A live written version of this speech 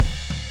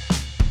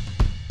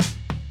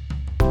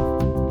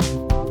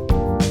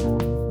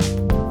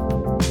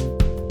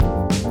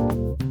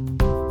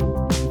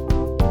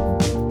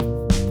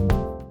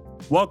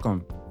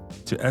Welcome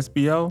to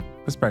SBO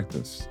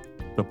Perspectives,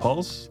 the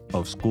pulse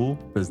of school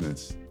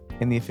business.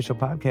 And the official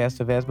podcast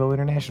of SBO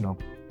International.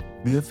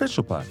 The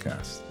official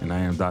podcast. And I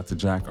am Dr.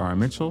 Jack R.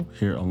 Mitchell,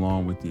 here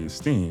along with the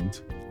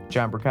esteemed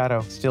John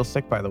Bricado, still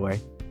sick, by the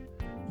way.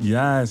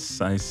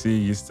 Yes, I see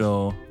you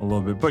still a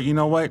little bit. But you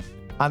know what?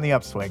 On the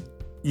upswing.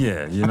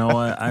 Yeah, you know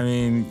what? I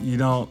mean, you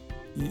don't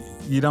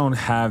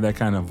have that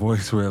kind of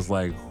voice where it's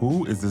like,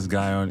 who is this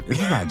guy on?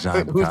 It's not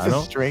John Who's Bricado.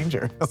 this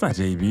stranger? It's not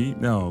JB.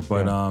 No,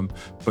 but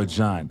but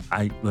John,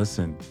 I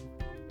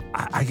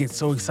get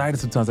so excited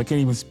sometimes. I can't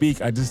even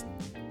speak.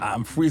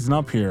 I'm freezing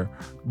up here.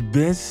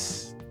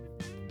 This,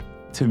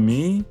 to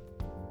me,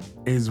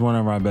 is one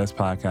of our best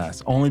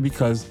podcasts. Only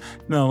because,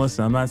 no,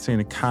 listen, I'm not saying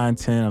the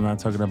content. I'm not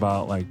talking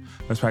about like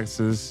best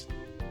practices,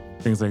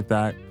 things like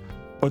that.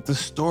 But the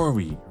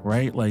story,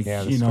 right? Like,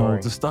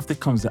 the stuff that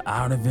comes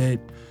out of it,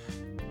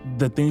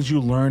 the things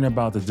you learn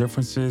about the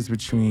differences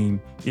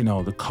between,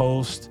 the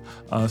coast.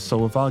 So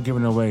without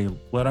giving it away,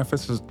 let our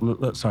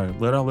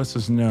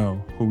listeners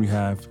know who we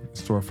have in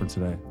store for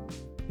today.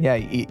 Yeah,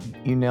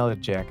 you nailed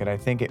it, Jack. And I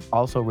think it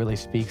also really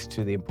speaks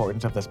to the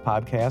importance of this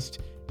podcast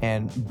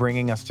and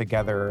bringing us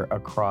together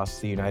across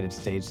the United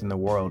States and the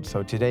world.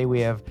 So today we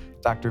have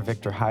Dr.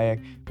 Victor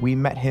Hayek. We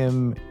met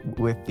him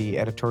with the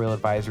editorial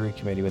advisory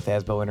committee with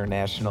SBO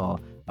International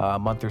a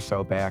month or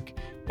so back,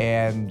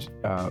 and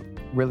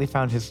really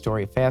found his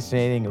story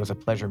fascinating. It was a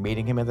pleasure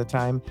meeting him at the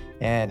time,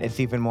 and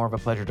it's even more of a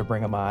pleasure to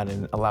bring him on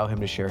and allow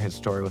him to share his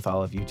story with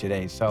all of you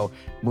today. So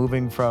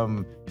moving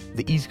from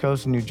the East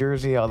Coast in New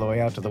Jersey all the way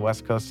out to the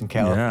West Coast in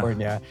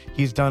California,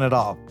 he's done it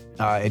all.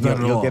 And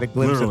you'll get a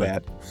glimpse of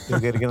that.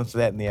 You'll get a glimpse of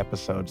that in the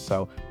episode.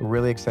 So we're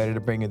really excited to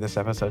bring you this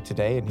episode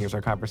today, and here's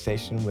our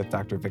conversation with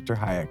Dr. Victor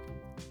Hayek.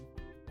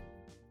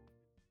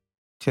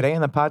 Today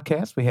on the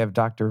podcast, we have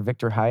Dr.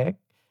 Victor Hayek.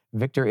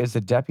 Victor is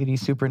the Deputy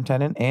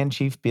Superintendent and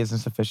Chief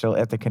Business Official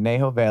at the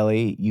Conejo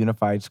Valley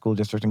Unified School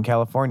District in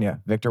California.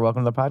 Victor,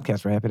 welcome to the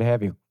podcast. We're happy to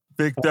have you.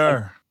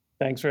 Victor.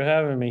 Thanks for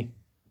having me.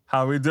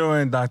 How we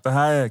doing, Dr.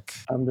 Hayek?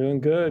 I'm doing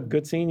good.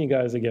 Good seeing you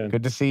guys again.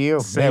 Good to see you.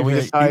 Same we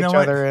here. just saw each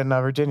other in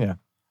Virginia.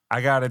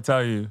 I got to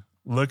tell you,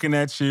 looking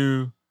at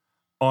you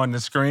on the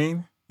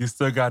screen, you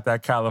still got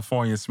that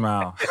California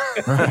smile.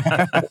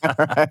 Right.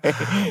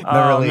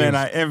 Oh, man,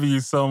 I envy you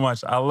so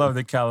much. I love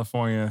the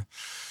California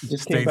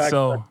Just state. came back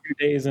So, for a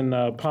few days in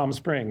Palm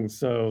Springs,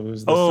 so it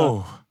was the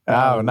Oh,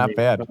 not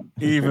bad.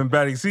 Even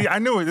better. See, I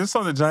knew it. There's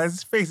something, John.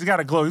 His face, he got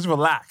a glow. He's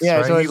relaxed.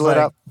 Yeah, right? he's lit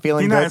up,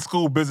 feeling He's good. not in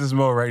school business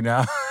mode right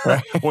now.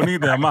 Right. Well,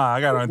 neither am I.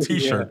 I got on a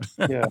T-shirt.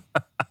 Yeah.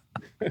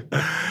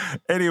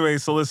 Anyway,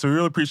 so listen, we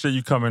really appreciate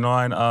you coming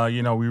on.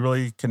 We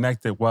really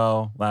connected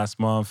well last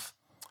month.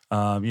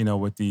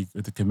 With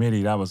the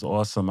committee. That was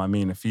awesome. I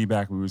mean, the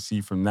feedback we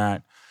received from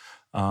that,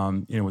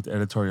 with the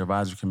editorial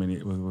advisory committee,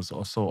 it was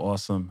so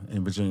awesome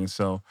in Virginia.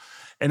 So,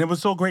 and it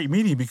was so great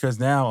meeting because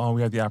now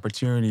we have the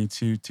opportunity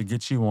to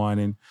get you on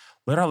and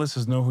let our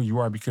listeners know who you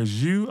are,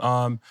 because you,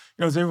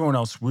 as everyone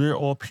else, we're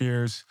all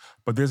peers,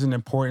 but there's an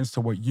importance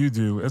to what you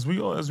do, as we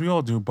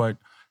all do, but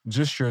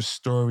just your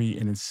story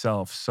in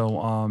itself.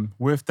 So,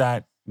 with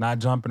that, not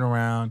jumping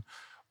around,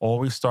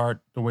 always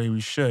start the way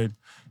we should.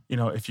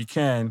 If you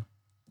can,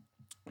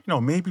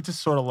 maybe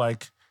just sort of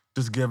like,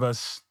 just give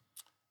us,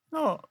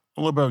 a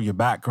little bit of your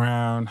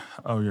background,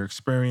 of your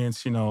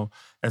experience,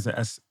 as an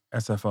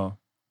SFO.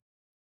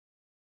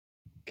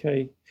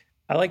 Okay.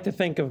 I like to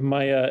think of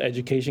my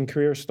education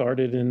career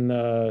started in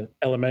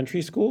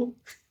elementary school.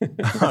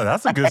 Oh,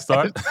 that's a good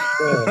start.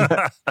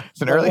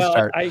 It's an early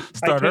start.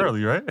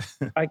 Early, right?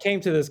 I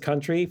came to this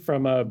country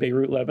from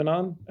Beirut,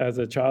 Lebanon as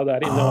a child. I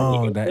didn't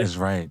know any that English. is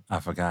right. I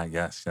forgot.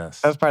 Yes.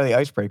 That was part of the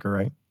icebreaker,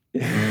 right?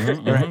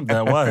 Mm-hmm.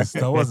 That was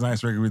a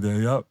nice record we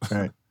did. Yep.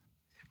 Right.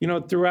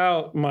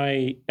 Throughout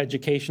my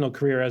educational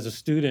career as a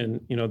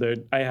student,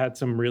 I had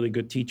some really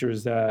good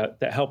teachers that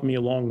helped me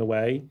along the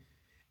way.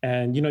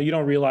 And, you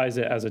don't realize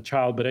it as a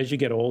child, but as you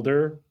get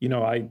older,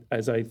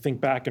 as I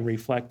think back and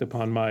reflect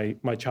upon my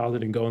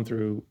childhood and going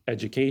through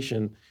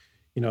education,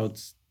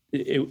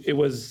 it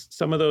was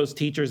some of those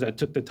teachers that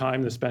took the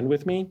time to spend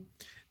with me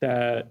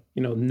that,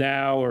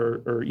 now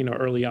or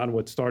early on,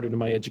 what started in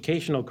my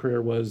educational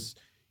career was,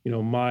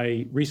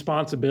 my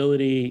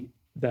responsibility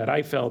that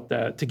I felt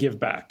that to give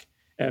back,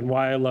 and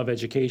why I love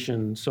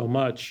education so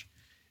much,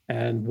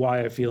 and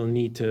why I feel a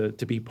need to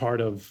be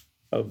part of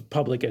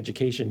public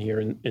education here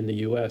in the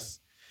U.S.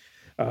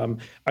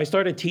 I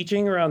started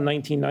teaching around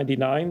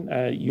 1999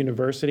 at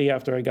university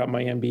after I got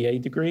my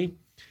MBA degree.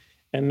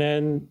 And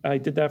then I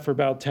did that for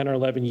about 10 or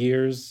 11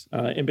 years.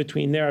 In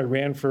between there, I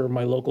ran for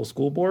my local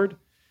school board.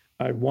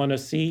 I won a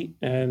seat,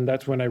 and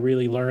that's when I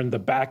really learned the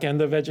back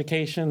end of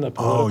education, the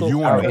political. Oh, you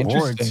were on the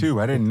board interesting.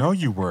 too. I didn't know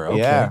you were. Okay.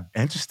 Yeah.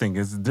 Interesting.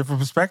 It's a different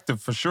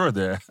perspective for sure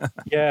there.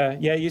 Yeah.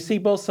 You see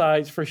both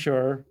sides for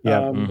sure.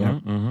 Yeah.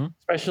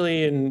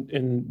 Especially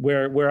in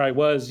where I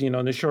was, in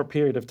a short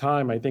period of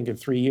time. I think in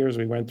 3 years,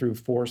 we went through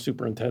 4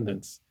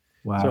 superintendents.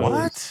 Wow. So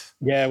What?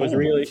 it was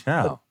Holy really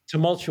cow. a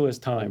tumultuous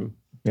time.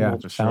 Yeah,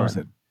 For sounds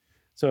sure. it.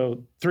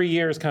 So 3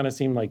 years kind of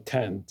seemed like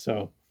 10.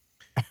 So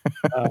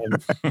Um,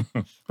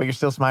 But you're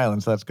still smiling,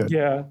 so that's good.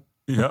 yeah.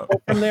 Yep.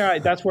 But from there,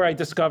 that's where I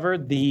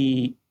discovered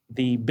the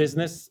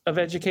business of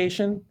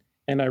education,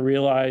 and I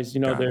realized,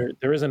 Got it.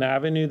 there is an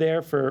avenue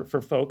there for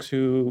folks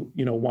who,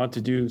 want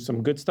to do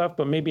some good stuff,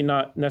 but maybe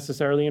not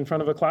necessarily in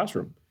front of a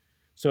classroom.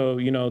 So,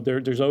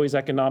 there's always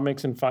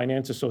economics and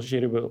finance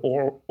associated with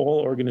all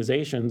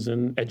organizations,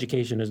 and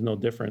education is no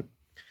different.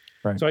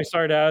 Right. So I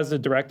started as a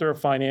director of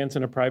finance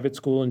in a private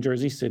school in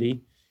Jersey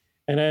City,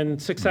 and then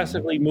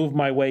successively moved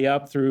my way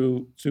up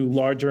through to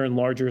larger and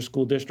larger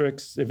school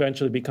districts,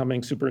 eventually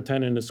becoming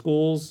superintendent of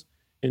schools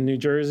in New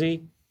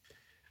Jersey,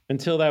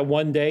 until that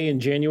one day in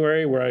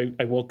January where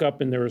I woke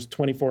up and there was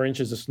 24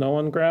 inches of snow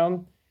on the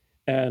ground,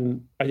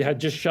 and I had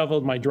just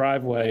shoveled my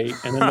driveway,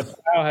 and then the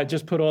plow had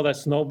just put all that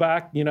snow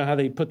back. You know how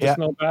they put the Yeah.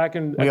 snow back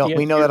and We, at the end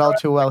we of know your that all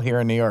drive? too well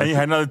here in New York. And you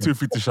had another 2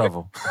 feet to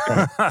shovel.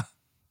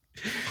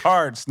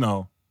 Hard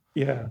snow.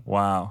 Yeah.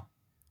 Wow.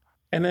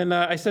 And then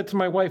I said to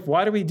my wife,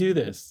 "Why do we do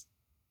this?"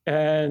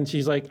 And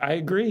she's like, "I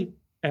agree."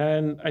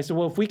 And I said,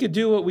 "Well, if we could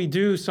do what we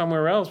do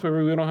somewhere else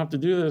where we don't have to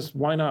do this,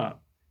 why not?"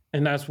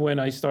 And that's when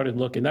I started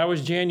looking. That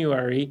was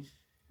January.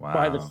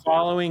 By the Wow.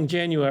 following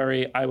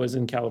January, I was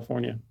in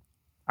California.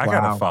 I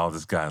got Wow. to follow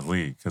this guy's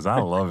lead because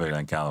I love it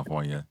in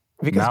California.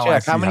 Because Now I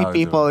Jack, how see many how to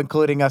do people, it.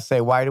 including us, say,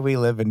 "Why do we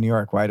live in New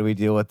York? Why do we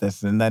deal with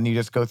this?" And then you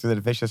just go through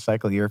the vicious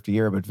cycle year after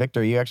year. But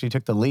Victor, you actually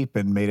took the leap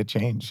and made a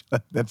change.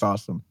 That's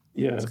awesome.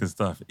 Yeah. It's good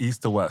stuff.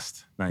 East to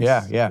west. Nice.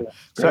 Yeah.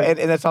 So, Great.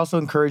 and it's also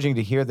encouraging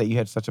to hear that you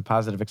had such a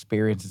positive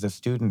experience as a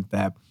student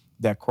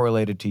that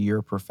correlated to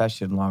your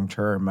profession long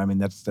term. I mean,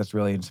 that's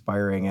really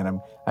inspiring,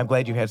 and I'm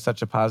glad you had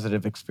such a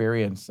positive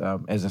experience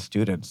as a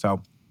student.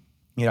 So,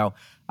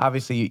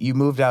 obviously you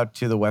moved out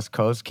to the West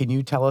Coast. Can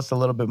you tell us a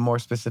little bit more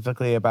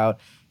specifically about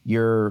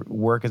your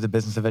work as a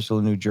business official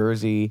in New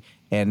Jersey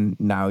and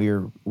now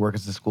your work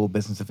as a school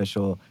business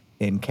official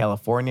in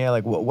California?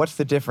 Like, what's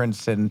the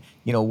difference, and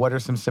what are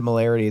some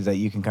similarities that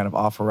you can kind of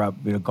offer up,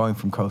 going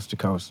from coast to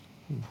coast?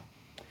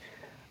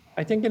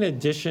 I think in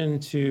addition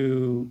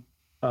to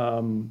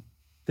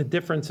the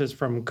differences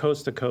from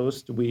coast to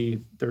coast,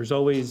 there's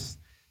always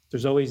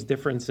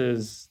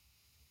differences.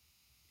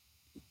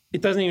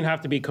 It doesn't even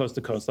have to be coast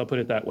to coast. I'll put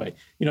it that way.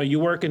 You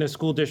work in a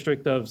school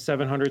district of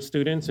 700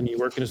 students and you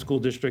work in a school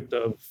district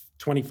of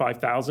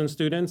 25,000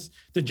 students.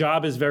 The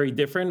job is very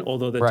different,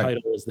 although the Right.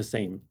 title is the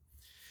same.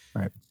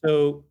 Right.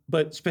 So,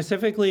 but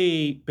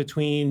specifically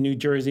between New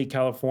Jersey,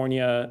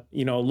 California,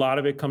 a lot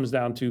of it comes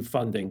down to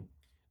funding.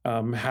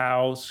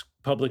 How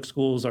public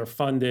schools are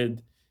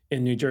funded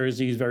in New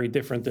Jersey is very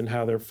different than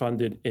how they're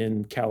funded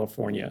in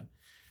California.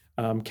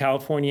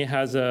 California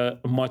has a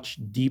much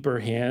deeper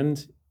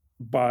hand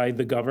by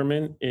the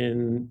government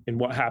in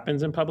what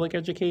happens in public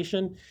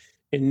education.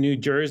 In New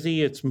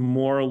Jersey, it's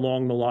more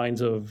along the lines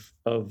of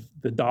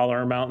the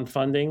dollar amount in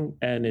funding,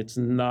 and it's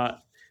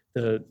not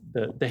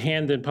the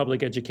hand in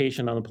public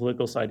education on the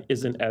political side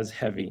isn't as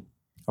heavy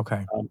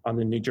Okay. on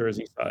the New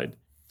Jersey side.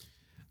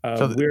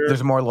 So We're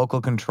there's more local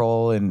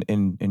control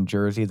in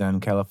Jersey than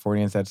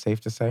California. Is that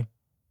safe to say?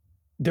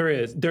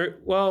 There's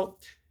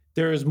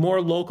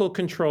more local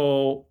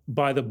control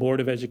by the Board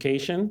of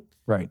Education.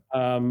 Right.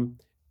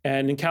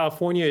 And in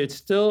California, it's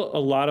still a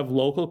lot of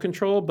local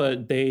control,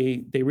 but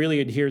they really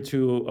adhere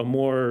to a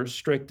more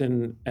strict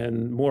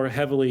and more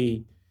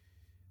heavily,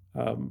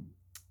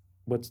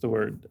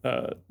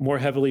 more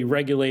heavily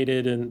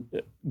regulated and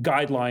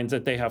guidelines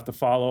that they have to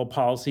follow,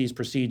 policies,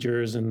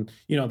 procedures, and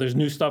there's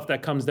new stuff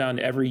that comes down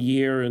every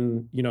year,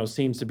 and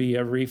seems to be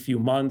every few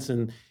months.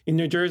 And in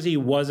New Jersey,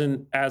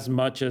 wasn't as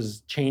much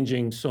as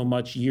changing so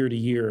much year to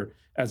year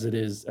as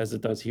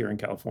it does here in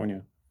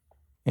California.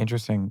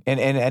 Interesting.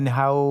 And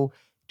how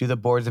do the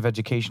boards of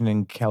education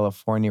in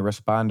California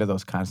respond to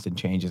those constant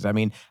changes? I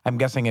mean, I'm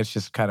guessing it's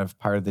just kind of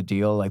part of the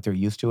deal, like they're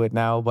used to it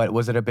now. But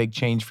was it a big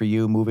change for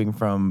you moving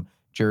from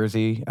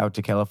Jersey out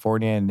to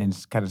California and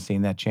kind of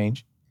seeing that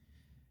change?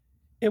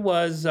 It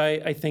was.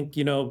 I think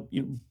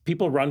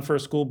people run for a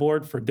school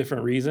board for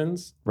different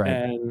reasons, Right.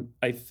 and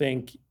I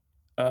think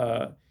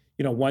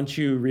once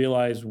you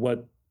realize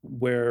where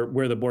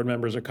the board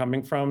members are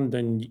coming from,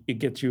 then it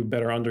gets you a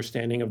better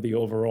understanding of the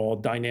overall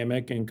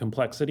dynamic and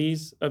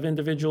complexities of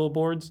individual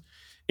boards.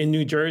 In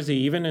New Jersey,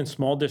 even in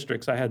small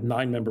districts, I had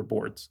 9-member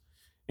boards.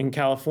 In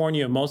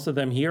California, most of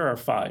them here are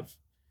 5.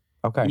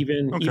 Okay.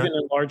 Even Okay.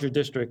 in larger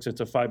districts,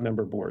 it's a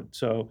 5-member board.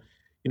 So,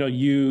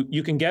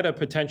 you can get a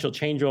potential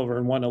changeover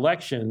in one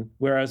election,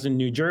 whereas in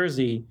New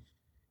Jersey,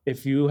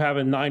 if you have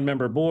a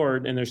 9-member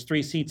board and there's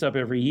 3 seats up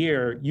every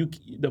year,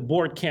 the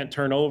board can't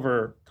turn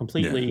over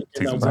completely Yeah,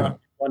 in takes a some time.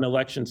 one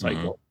election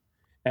cycle.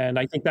 And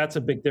I think that's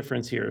a big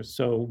difference here.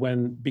 So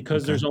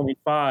because Okay. there's only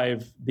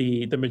 5,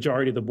 the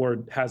majority of the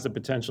board has the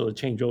potential to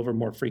change over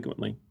more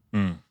frequently.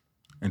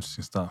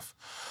 Interesting stuff.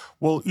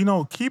 Well,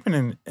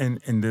 keeping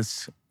in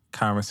this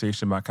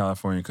conversation about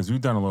California, because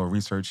we've done a little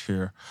research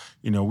here,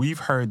 we've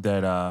heard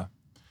that,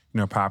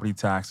 property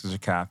taxes are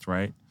capped,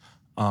 right?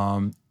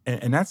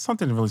 And that's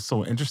something really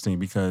so interesting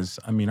because,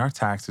 our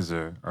taxes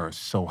are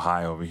so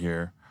high over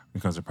here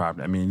because of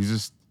property.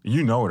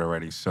 You know it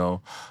already.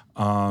 So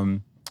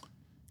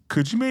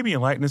Could you maybe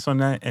enlighten us on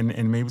that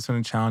and maybe some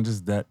of the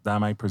challenges that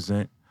might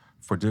present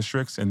for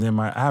districts? And then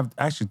I have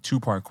actually a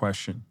two-part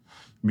question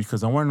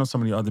because I want to know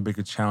some of the other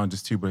bigger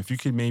challenges too. But if you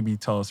could maybe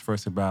tell us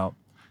first about,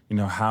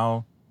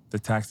 how the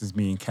taxes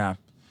being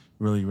capped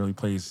really, really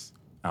plays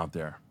out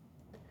there.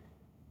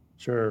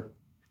 Sure.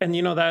 And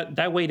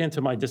that weighed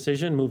into my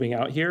decision moving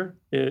out here.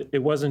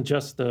 It wasn't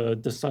just the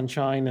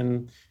sunshine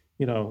and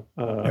It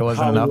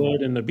wasn't enough.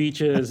 Hollywood and the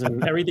beaches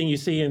and everything you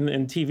see in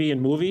TV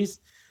and movies.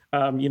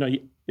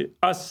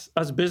 Us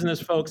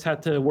business folks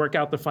had to work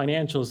out the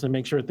financials to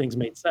make sure things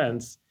made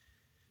sense.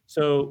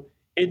 So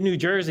in New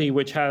Jersey,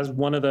 which has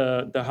one of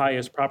the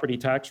highest property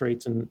tax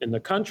rates in the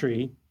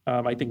country,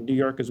 I think New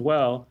York as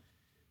well.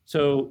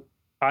 So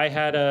I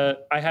had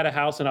a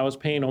house and I was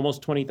paying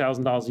almost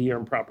 $20,000 a year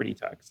in property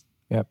tax.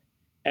 Yep.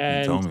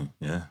 You told me, And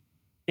yeah.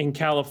 in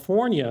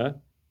California,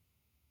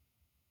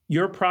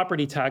 your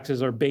property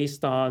taxes are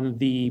based on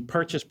the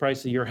purchase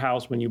price of your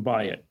house when you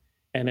buy it,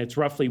 and it's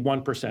roughly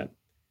 1%.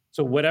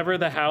 So whatever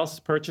the house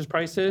purchase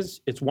price is,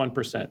 it's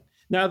 1%.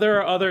 Now, there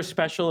are other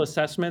special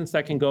assessments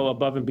that can go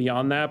above and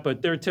beyond that,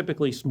 but they're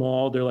typically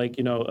small. They're like,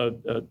 it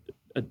could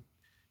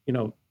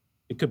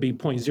be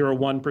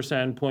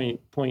 0.01%,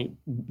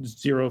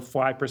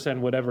 0.05%,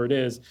 whatever it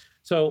is.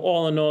 So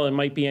all in all, it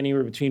might be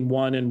anywhere between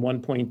 1 and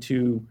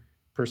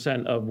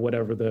 1.2% of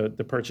whatever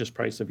the purchase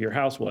price of your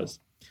house was.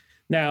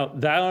 Now,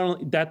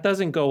 that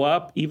doesn't go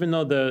up, even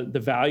though the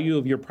value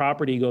of your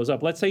property goes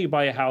up. Let's say you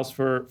buy a house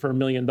for $1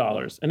 million,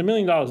 and $1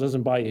 million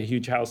doesn't buy a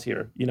huge house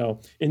here. In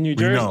New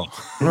Jersey,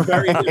 it's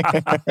very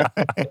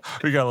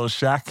We got a little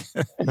shack.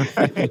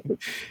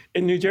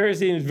 in New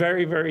Jersey, it's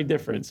very, very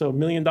different. So $1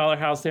 million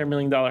house there, $1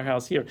 million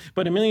house here.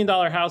 But $1 million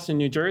house in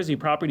New Jersey,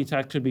 property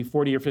tax could be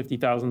 $40,000 or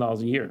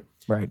 $50,000 a year.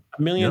 Right.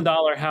 $1 million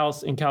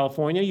house in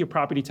California, your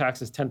property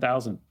tax is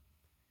 $10,000.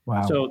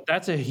 Wow. So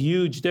that's a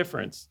huge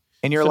difference.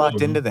 And you're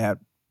locked into that,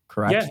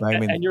 correct? Yeah,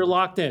 Right? and you're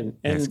locked in.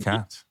 And It's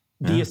capped.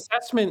 the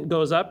assessment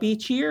goes up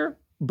each year,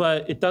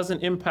 but it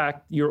doesn't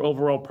impact your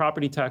overall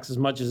property tax as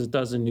much as it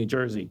does in New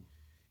Jersey.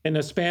 In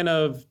a span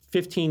of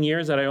 15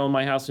 years that I own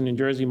my house in New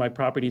Jersey, my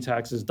property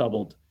tax has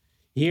doubled.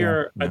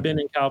 Here, I've been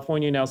in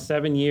California now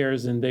 7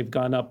 years, and they've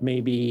gone up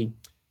maybe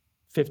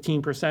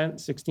 15%,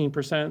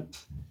 16%.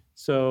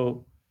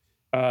 So,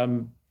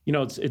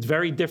 it's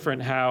very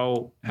different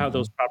how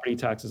those property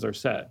taxes are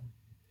set.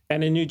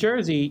 And in New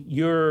Jersey,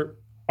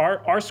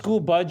 our school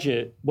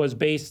budget was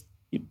based,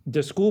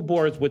 the school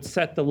boards would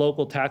set the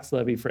local tax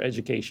levy for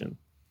education.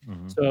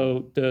 Mm-hmm.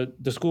 So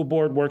the school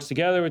board works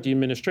together with the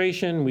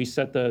administration, we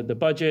set the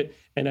budget,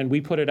 and then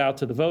we put it out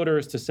to the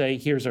voters to say,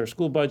 here's our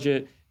school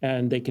budget,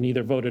 and they can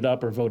either vote it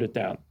up or vote it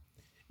down.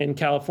 In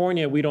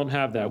California, we don't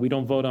have that. We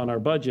don't vote on our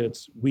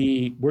budgets.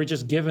 We're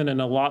just given an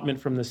allotment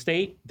from the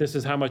state. This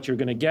is how much you're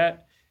going to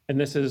get, and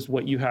this is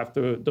what you have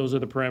to, those are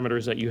the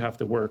parameters that you have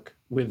to work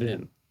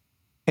within.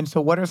 And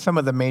so what are some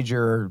of the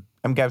major,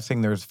 I'm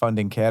guessing there's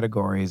funding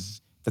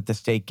categories that the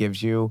state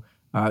gives you.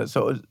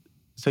 So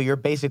you're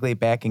basically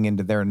backing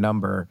into their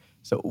number.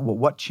 So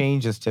what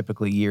changes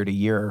typically year to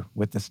year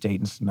with the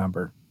state's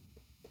number?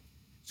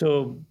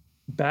 So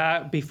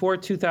back before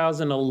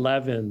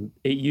 2011,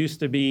 it used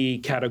to be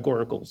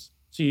categoricals.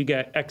 So you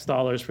get X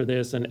dollars for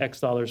this and X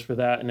dollars for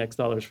that and X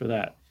dollars for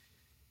that.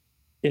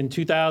 In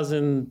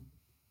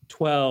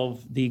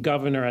 2012, the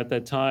governor at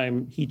that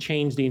time, he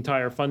changed the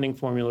entire funding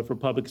formula for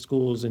public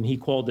schools, and he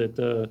called it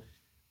the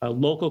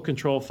Local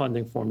Control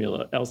Funding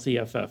Formula,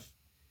 LCFF.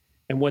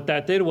 And what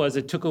that did was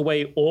it took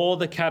away all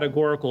the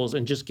categoricals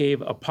and just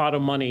gave a pot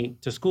of money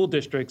to school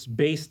districts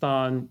based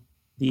on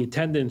the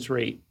attendance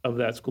rate of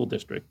that school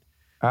district.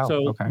 Oh,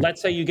 so okay.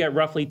 Let's say you get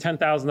roughly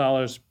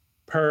 $10,000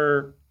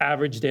 per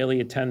average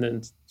daily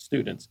attendance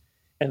students,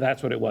 and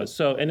that's what it was.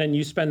 So, and then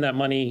you spend that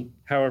money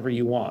however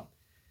you want.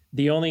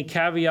 The only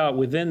caveat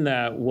within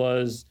that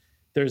was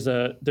there's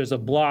a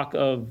block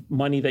of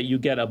money that you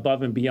get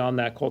above and beyond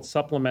that called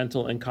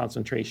supplemental and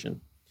concentration.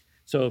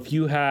 So if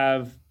you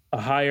have a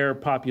higher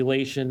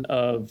population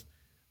of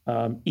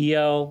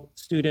EL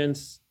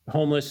students,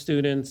 homeless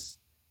students,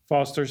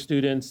 foster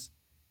students,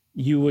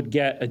 you would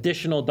get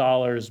additional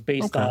dollars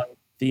based on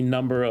the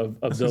number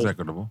of That's those.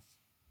 equitable.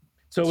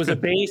 So it was a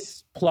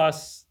base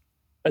plus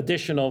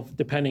additional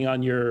depending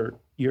on your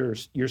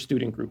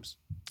student groups.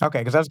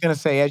 Okay, because I was going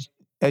to say,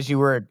 as you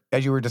were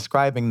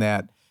describing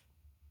that,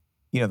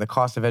 the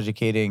cost of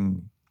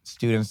educating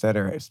students that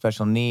are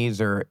special needs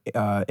or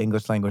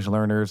English language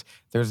learners,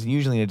 there's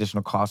usually an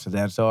additional cost of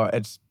that. So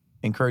it's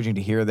encouraging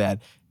to hear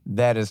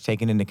that is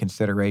taken into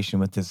consideration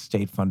with this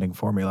state funding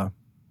formula.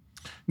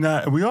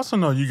 Now, we also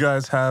know you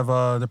guys have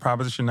the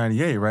Proposition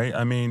 98, right?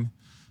 I mean,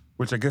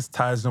 which I guess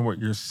ties in what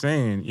you're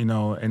saying,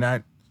 and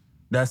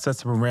that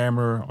sets a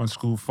parameter on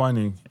school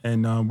funding.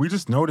 And we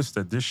just noticed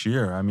that this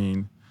year, I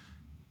mean,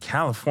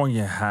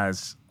 California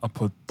has a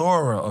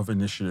plethora of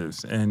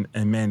initiatives and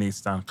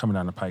mandates coming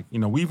down the pike.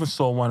 We even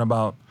saw one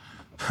about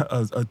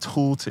a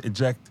tool to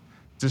eject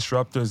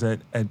disruptors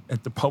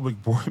at the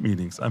public board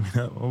meetings. I mean,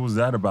 what was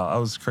that about? That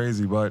was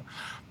crazy. But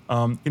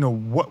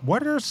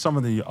What are some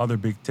of the other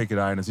big ticket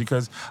items?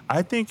 Because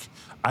I think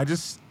I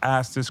just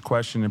asked this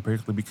question in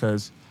particular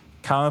because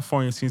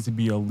California seems to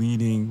be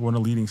one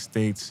of the leading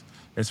states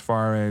as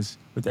far as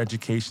with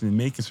education and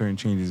making certain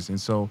changes. And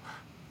so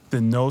to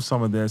know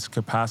some of this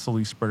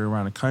capacity spread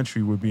around the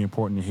country would be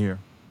important to hear.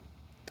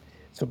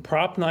 So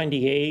Prop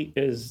 98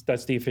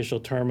 that's the official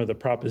term of the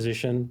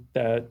proposition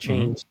that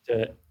changed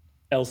to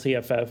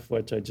LCFF,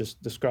 which I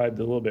just described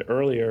a little bit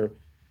earlier.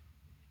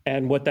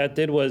 And what that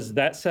did was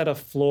that set a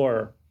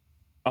floor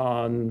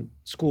on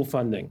school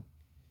funding.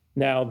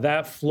 Now,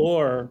 that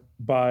floor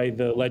by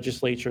the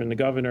legislature and the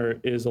governor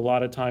is a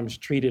lot of times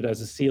treated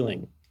as a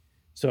ceiling.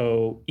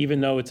 So even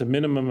though it's a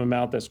minimum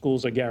amount that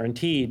schools are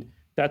guaranteed,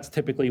 that's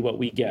typically what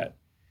we get.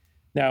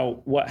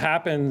 Now, what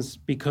happens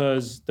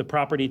because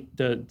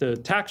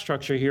the tax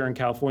structure here in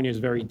California is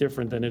very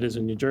different than it is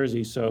in New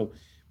Jersey. So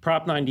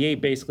Prop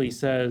 98 basically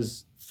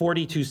says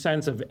 42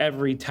 cents of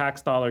every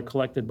tax dollar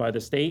collected by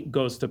the state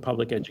goes to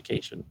public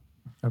education.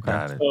 Okay.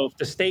 Got it. So if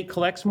the state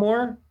collects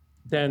more,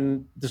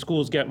 then the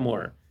schools get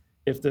more.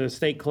 If the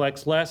state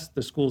collects less,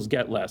 the schools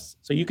get less.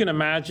 So you can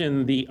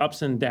imagine the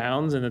ups and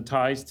downs and the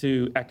ties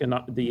to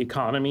the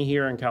economy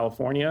here in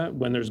California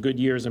when there's good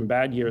years and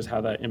bad years,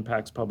 how that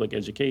impacts public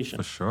education.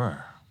 For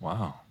sure.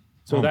 Wow.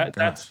 So my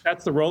that's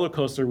gosh. the roller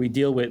coaster we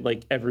deal with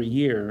like every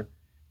year.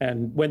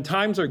 And when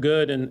times are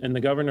good and the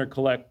government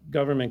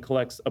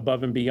collects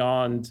above and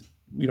beyond,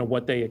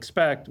 what they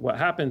expect, what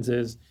happens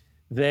is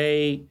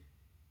they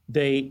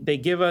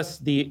give us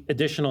the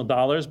additional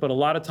dollars, but a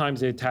lot of times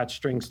they attach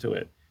strings to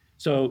it.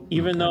 So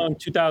even though in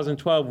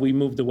 2012 we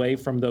moved away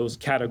from those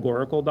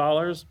categorical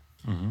dollars,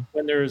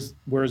 when there's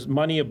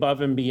money above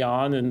and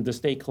beyond and the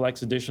state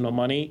collects additional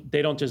money,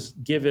 they don't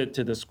just give it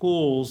to the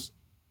schools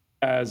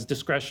as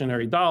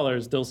discretionary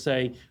dollars. They'll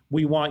say,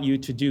 we want you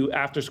to do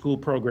after school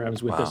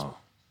programs with this. Wow.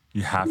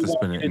 You have to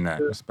spend it in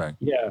that respect.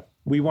 Yeah.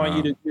 We want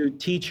you to do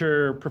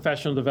teacher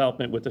professional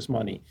development with this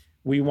money.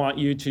 We want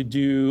you to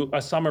do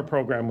a summer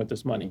program with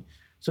this money.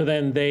 So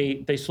then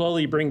they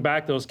slowly bring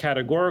back those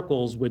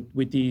categoricals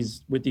with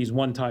these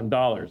one-time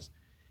dollars.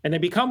 And they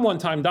become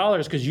one-time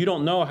dollars because you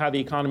don't know how the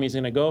economy is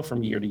going to go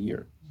from year to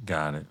year.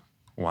 Got it.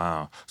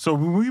 Wow. So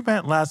when we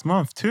met last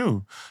month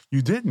too,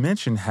 you did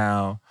mention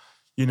how,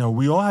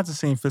 we all have the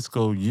same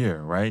fiscal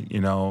year, right?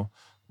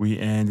 We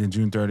end in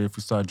June 30th,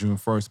 we start June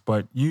 1st,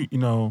 but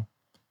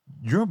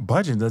your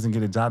budget doesn't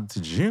get adopted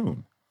to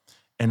June.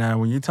 And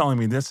when you're telling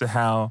me this is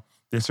how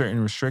there's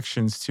certain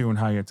restrictions too and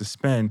how you have to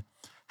spend,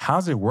 how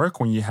does it work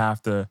when you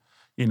have to,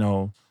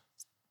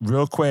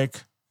 real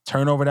quick,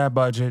 turn over that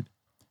budget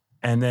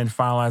and then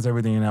finalize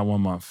everything in that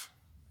 1 month?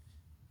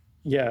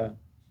 Yeah.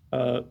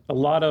 A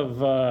lot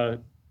of, I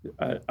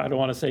don't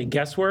want to say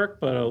guesswork,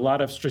 but a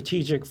lot of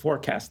strategic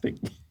forecasting.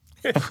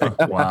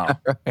 Wow.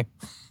 Right.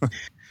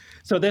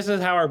 So this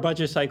is how our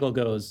budget cycle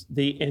goes.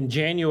 In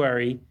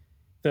January,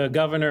 the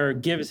governor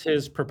gives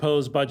his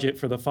proposed budget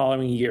for the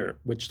following year,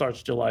 which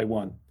starts July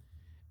 1.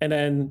 And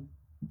then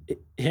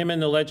him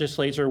and the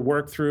legislature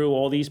work through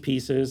all these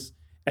pieces.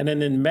 And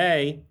then in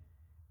May,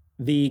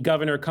 the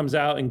governor comes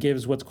out and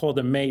gives what's called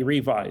a May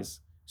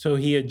revise. So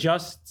he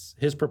adjusts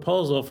his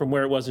proposal from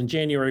where it was in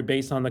January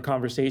based on the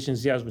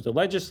conversations he has with the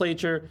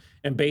legislature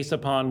and based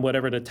upon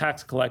whatever the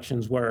tax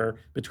collections were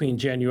between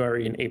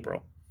January and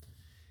April.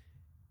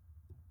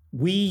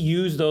 We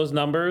use those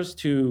numbers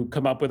to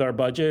come up with our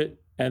budget.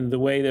 And the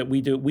way that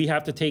we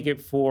have to take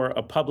it for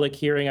a public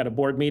hearing at a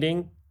board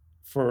meeting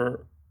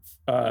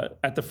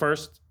at the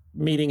first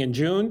meeting in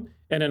June.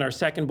 And then our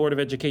second Board of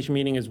Education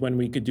meeting is when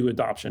we could do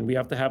adoption. We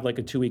have to have like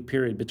a 2-week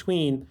period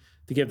between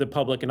to give the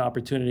public an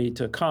opportunity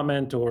to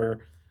comment or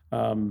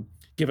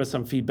give us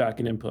some feedback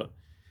and input.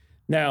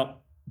 Now,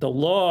 the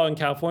law in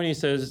California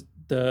says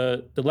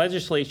the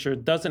legislature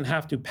doesn't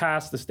have to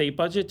pass the state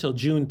budget till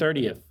June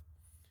 30th.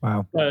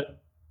 Wow.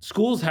 But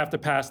schools have to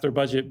pass their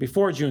budget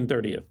before June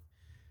 30th.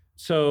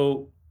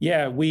 So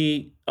yeah,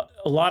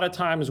 a lot of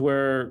times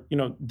where,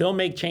 they'll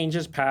make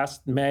changes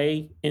past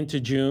May into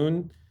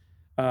June.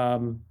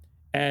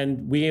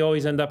 And we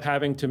always end up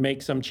having to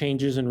make some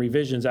changes and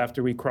revisions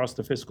after we cross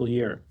the fiscal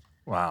year.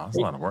 Wow, that's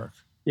a lot of work.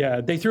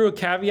 Yeah, they threw a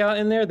caveat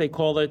in there. They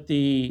call it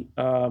they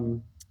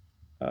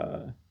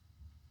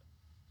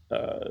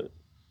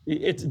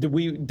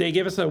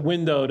give us a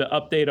window to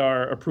update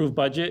our approved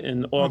budget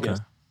in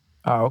August.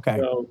 Okay. Oh, okay.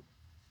 So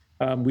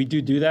we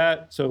do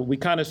that. So we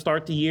kind of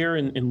start the year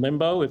in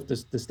limbo if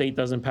the state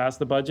doesn't pass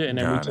the budget, and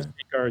then we just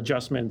make our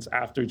adjustments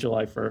after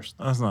July 1st.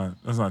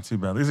 That's not too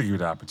bad. At least they give you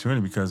the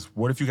opportunity, because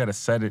what if you got to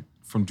set it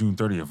from June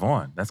 30th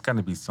on? That's got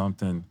to be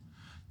something,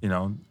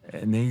 and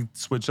they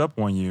switch up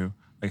on you.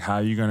 Like, how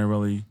are you going to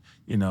really,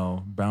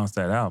 balance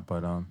that out?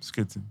 But it's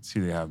good to see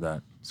they have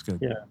that. It's good.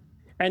 Yeah.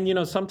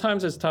 And,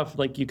 sometimes it's tough.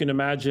 Like, you can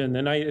imagine,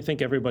 and I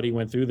think everybody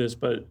went through this,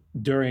 but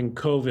during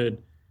COVID,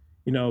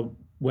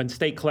 when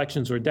state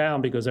collections were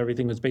down because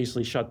everything was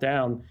basically shut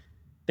down,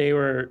 we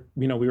were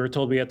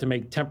told we had to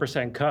make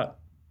 10% cut.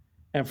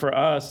 And for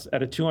us,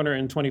 at a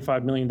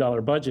 $225 million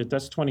budget,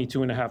 that's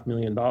 $22.5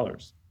 million.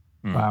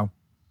 Wow.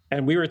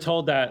 And we were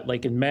told that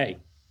like in May.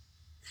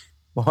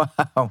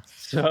 Wow.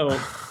 So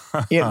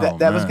Yeah, Oh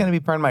that was going to man. be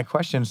part of my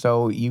question.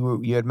 So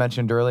you had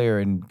mentioned earlier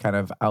in kind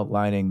of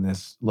outlining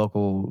this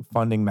local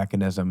funding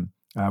mechanism,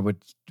 which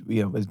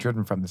is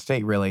driven from the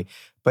state, really.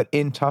 But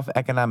in tough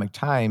economic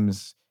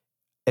times,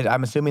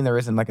 I'm assuming there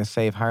isn't like a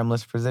save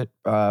harmless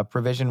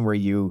provision where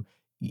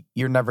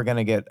you're never going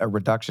to get a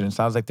reduction. It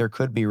sounds like there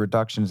could be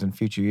reductions in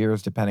future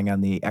years depending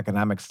on the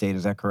economic state.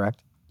 Is that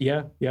correct?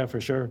 yeah, yeah,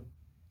 for sure.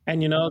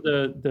 And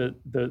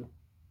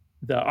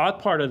the odd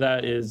part of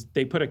that is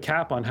they put a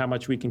cap on how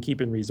much we can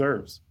keep in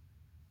reserves.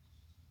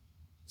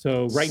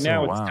 So right So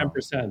now it's wow.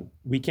 10%.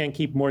 We can't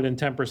keep more than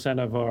 10%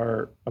 of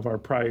our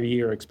prior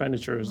year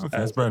expenditures Okay,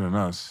 that's as better than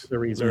us. a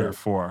We reserve. had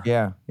four,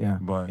 Yeah, yeah,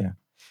 but yeah.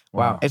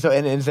 Wow. wow.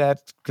 And is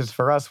that because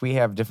for us, we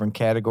have different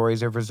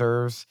categories of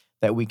reserves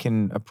that we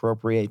can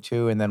appropriate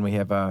to, and then we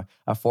have a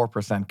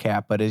 4%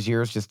 cap. But is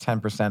yours just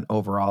 10%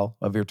 overall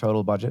of your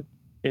total budget?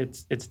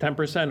 It's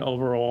 10%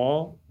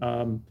 overall.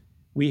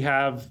 We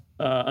have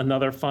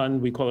another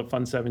fund, we call it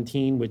Fund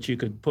 17, which you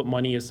could put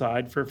money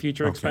aside for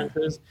future Okay.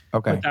 expenses, but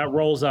Okay. that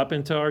rolls up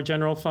into our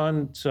general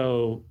fund,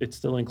 so it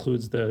still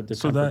includes the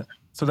So 10%.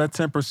 that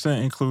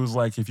 10% includes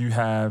like if you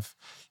have,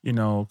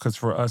 because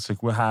for us,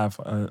 like we'll have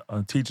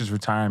a teacher's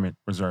retirement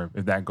reserve.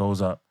 If that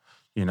goes up,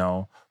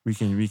 we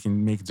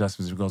can make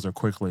adjustments if it goes up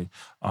quickly.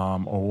 Or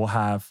we'll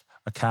have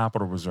a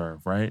capital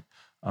reserve, right?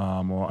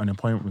 Or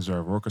unemployment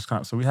reserve, workers'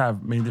 comp. So we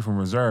have many different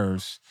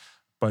reserves,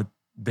 but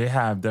they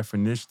have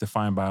definitions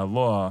defined by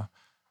law.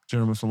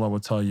 General municipal law will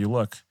tell you,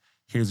 look,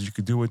 here's what you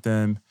could do with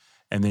them,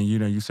 and then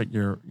you set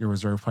your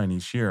reserve plan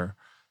each year.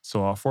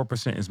 So our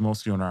 4% is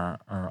mostly on our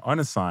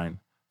unassigned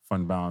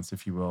fund balance,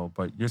 if you will.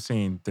 But you're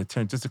saying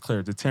just to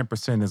clear, the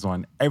 10% is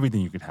on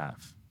everything you could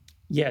have,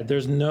 Yeah,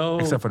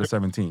 except for the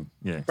 17.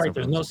 Yeah, right, except for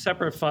there's the no 17.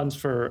 separate funds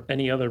for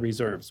any other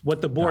reserves.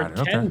 What the Got board it.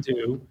 Okay. can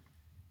do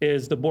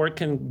is the board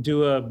can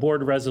do a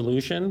board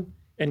resolution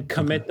and Okay.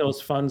 commit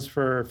those funds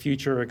for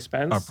future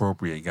expense,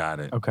 Appropriate. Got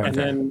it. Okay. Okay.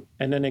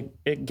 and then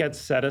it gets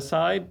set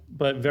aside,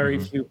 but very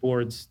hmm few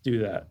boards do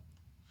that.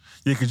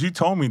 Yeah, because you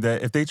told me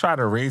that if they try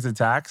to raise the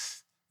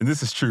tax, and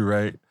this is true,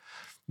 right?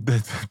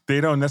 That they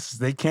don't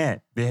necessarily, they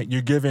can't.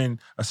 You're given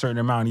a certain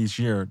amount each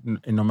year, and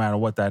no matter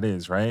what that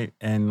is, right?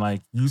 And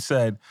like you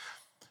said,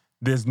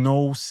 there's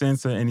no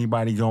sense of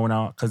anybody going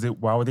out because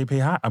why would they pay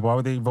high? Why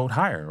would they vote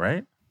higher,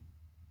 right?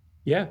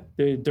 Yeah,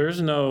 we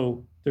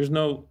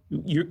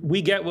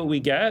get what we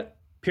get,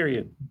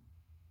 period.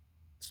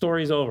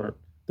 Story's over.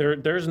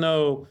 There's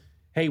no,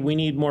 hey, we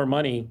need more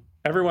money.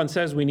 Everyone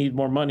says we need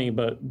more money,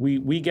 but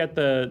we get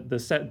the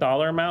set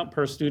dollar amount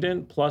per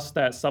student plus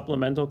that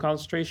supplemental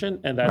concentration,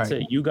 and that's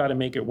Right. it. You got to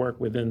make it work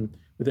within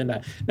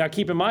that. Now,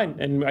 keep in mind,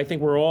 and I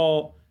think we're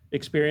all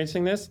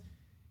experiencing this,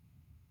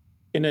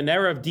 in an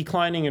era of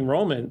declining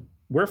enrollment,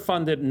 we're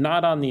funded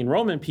not on the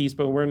enrollment piece,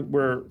 but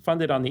we're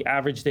funded on the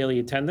average daily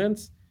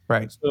attendance.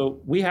 Right. So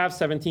we have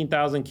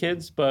 17,000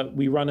 kids, but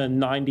we run a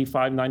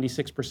 95,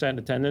 96%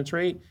 attendance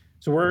rate.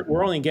 So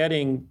we're only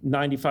getting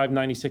 95,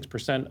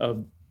 96%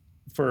 of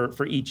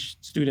for each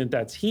student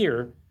that's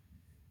here.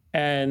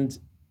 And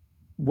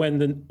when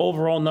the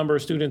overall number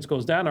of students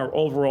goes down, our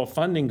overall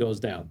funding goes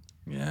down.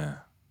 Yeah.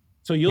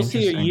 So you'll see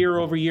a Interesting. year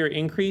over year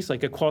increase,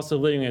 like a cost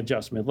of living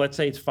adjustment. Let's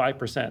say it's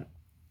 5%.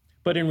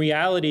 But in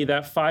reality,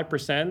 that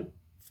 5%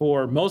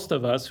 for most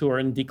of us who are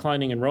in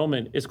declining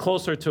enrollment is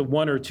closer to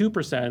 1 or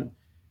 2%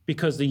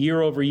 because the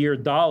year over year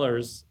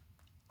dollars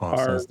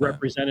are Says that.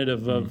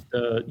 representative of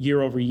the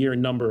year over year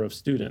number of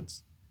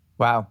students.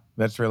 Wow.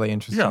 That's really You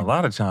got a interesting.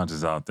 lot of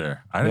challenges out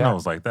there. I didn't know Yeah. it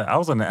was like that. I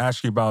was going to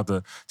ask you about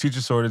the teacher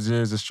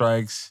shortages, the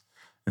strikes,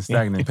 and Yeah.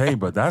 stagnant pay,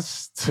 but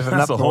that's There's that's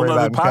enough a to whole worry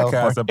other about in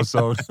California.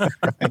 podcast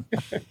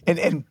episode.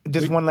 And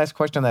just one last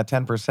question on that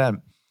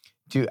 10%.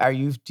 Do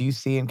you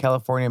see in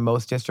California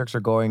most districts are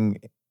going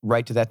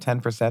right to that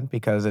 10%?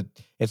 Because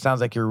it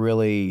sounds like you're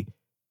really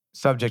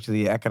subject to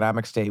the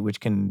economic state, which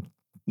can,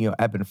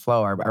 ebb and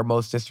flow. Are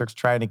most districts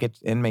trying to get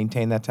and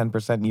maintain that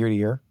 10% year to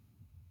year?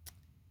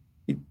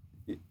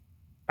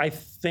 I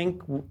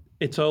think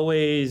it's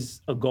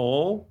always a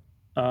goal,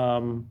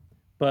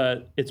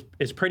 but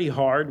it's pretty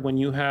hard when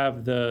you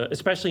have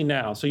especially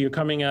now. So you're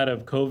coming out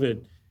of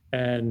COVID,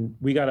 and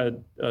we got a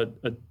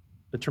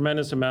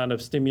tremendous amount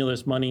of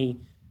stimulus money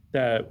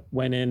that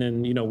went in,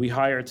 and we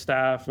hired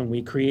staff and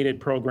we created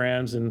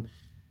programs, and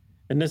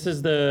this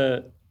is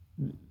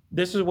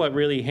what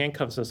really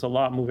handcuffs us a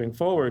lot moving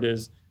forward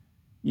is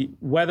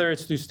whether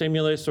it's through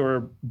stimulus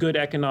or good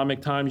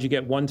economic times, you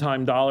get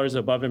one-time dollars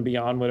above and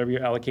beyond whatever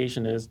your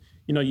allocation is.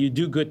 You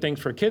do good things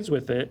for kids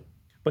with it,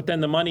 but then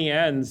the money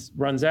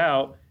runs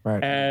out,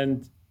 Right.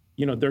 and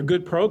they're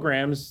good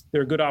programs,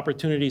 they're good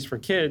opportunities for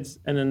kids,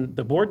 and then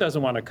the board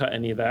doesn't want to cut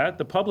any of that.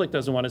 The public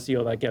doesn't want to see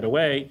all that get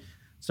away.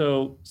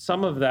 So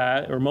some of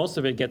that, or most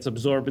of it, gets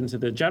absorbed into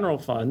the general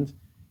fund,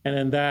 and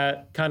then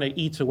that kind of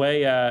eats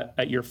away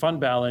at your fund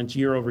balance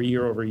year over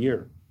year over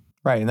year.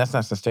 Right. And that's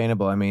not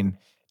sustainable. I mean,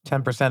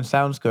 10%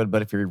 sounds good,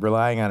 but if you're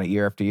relying on it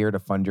year after year to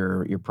fund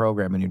your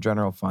program and your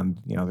general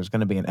fund, there's going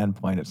to be an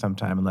endpoint at some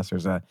time unless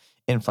there's a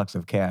influx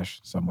of cash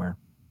somewhere.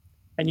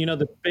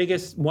 And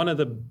one of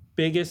the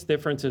biggest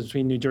differences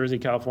between New Jersey,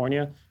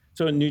 California.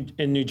 So in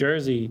New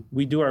Jersey,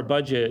 we do our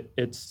budget.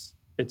 It's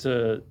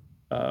a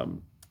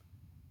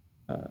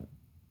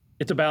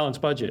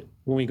balanced budget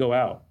when we go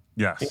out.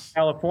 Yes. In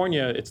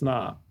California, it's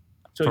not.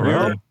 So For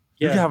real? You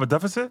yeah, can have a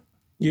deficit?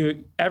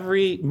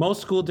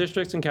 most school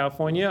districts in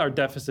California are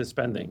deficit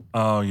spending.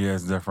 Oh, yeah,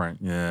 it's different.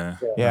 Yeah.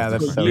 Yeah,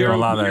 that's different. so We don't true.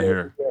 allow that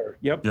here.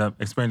 Yep.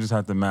 Yep. Expenditures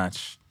have to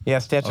match. Yeah,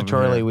 here.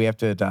 statutorily, we have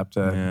to adopt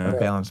a Yeah.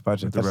 balanced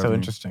budget. With the That's so revenue.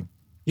 interesting.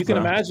 You can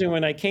So- imagine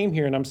when I came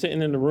here and I'm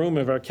sitting in the room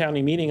of our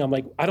county meeting, I'm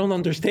like, I don't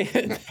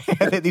understand.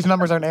 These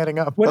numbers aren't adding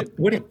up. What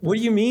do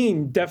you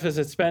mean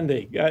deficit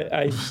spending?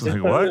 I just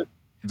Like, what?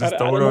 Just I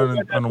throw it don't know on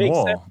what that the makes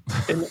wall.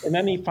 sense in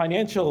any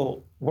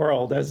financial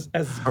world as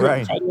good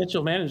Right.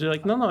 financial manager.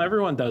 Like, no,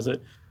 everyone does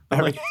it. I'm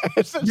like,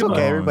 It's okay. Oh,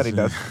 Everybody shit.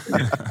 does.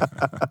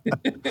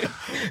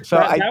 So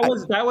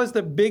that was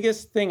the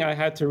biggest thing I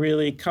had to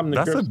really come to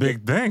That's grips a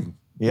big thing.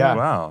 Yeah.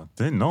 Wow.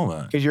 Didn't know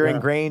that. because you're Yeah.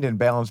 ingrained in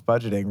balanced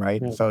budgeting,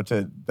 right? Yeah. So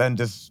to then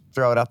just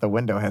throw it out the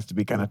window has to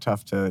be kind of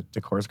tough to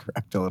course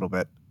correct a little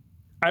bit.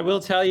 I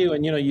will tell you,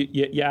 and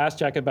you asked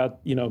Jack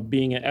about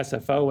being an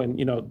SFO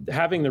and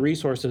having the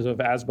resources of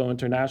ASBO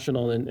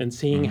International and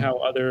seeing how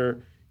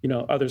other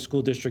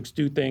school districts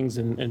do things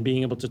and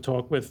being able to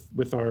talk with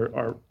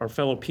our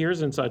fellow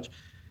peers and such.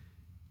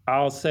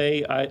 I'll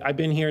say I've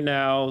been here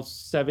now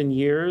 7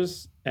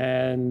 years,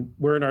 and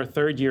we're in our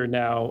third year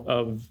now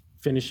of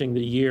finishing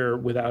the year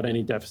without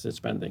any deficit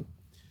spending.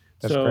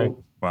 That's so great.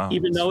 Wow.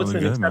 even though it's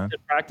really an good, man.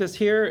 accepted practice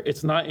here,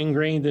 it's not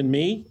ingrained in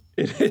me.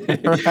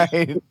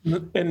 Right.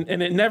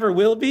 and it never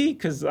will be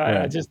because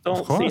I Right. just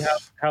don't see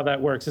how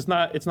that works. It's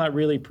not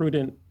really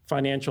prudent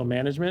financial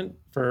management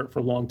for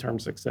long-term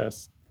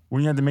success.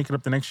 When you had to make it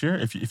up the next year,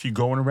 if you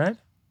go in red,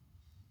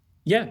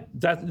 Yeah,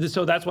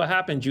 so that's what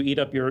happens. You eat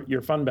up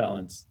your fund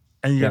balance.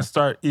 and you Yeah. got to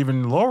start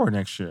even lower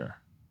next year.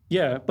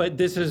 Yeah, but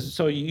this is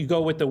so you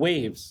go with the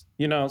waves,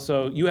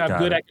 so you have Got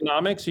good it.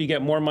 economics, so you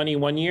get more money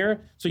one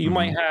year. So you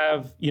might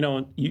have,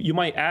 you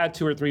might add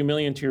 2 or 3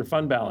 million to your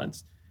fund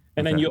balance,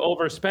 and then Okay. you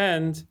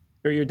overspend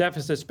or your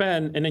deficit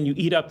spend, and then you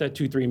eat up that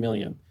 2-3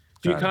 million.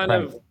 So you Got it. kind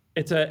of,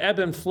 it's an ebb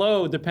and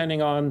flow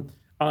depending on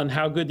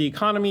how good the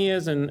economy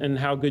is and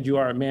how good you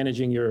are at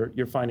managing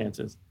your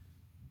finances.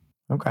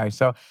 Okay.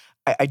 So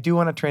I do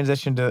want to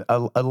transition to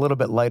a little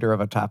bit lighter of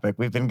a topic.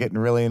 We've been getting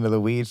really into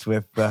the weeds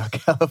with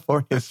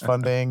California's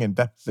funding and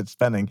deficit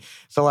spending.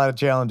 It's a lot of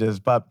challenges.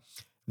 But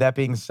that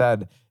being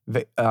said,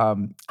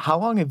 how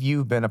long have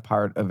you been a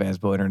part of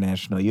ASBO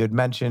International? You had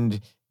mentioned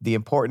the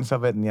importance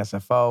of it in the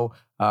SFO.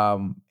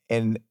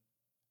 And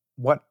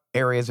what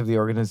areas of the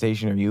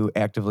organization are you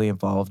actively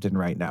involved in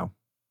right now?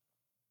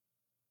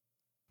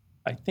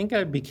 I think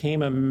I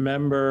became a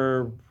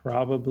member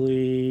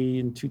probably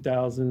in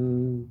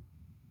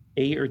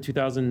 2008 or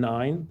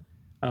 2009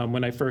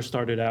 when I first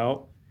started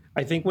out.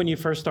 I think when you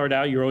first start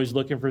out, you're always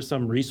looking for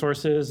some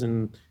resources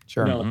and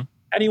Sure.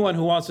 anyone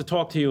who wants to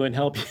talk to you and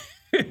help you.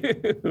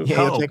 Yeah,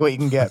 you'll take what you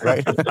can get,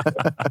 right?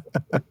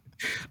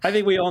 I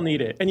think we all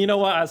need it. And you know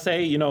what? I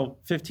say,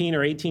 15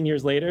 or 18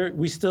 years later,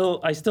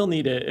 I still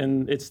need it.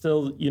 And it's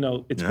still,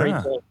 it's great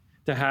Yeah.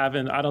 to have.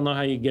 And I don't know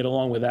how you get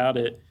along without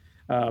it.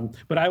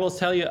 But I will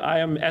tell you, I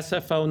am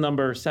SFO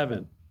number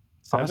 7.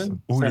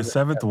 Awesome. Ooh, the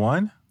seventh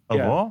one of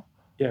Yeah. all?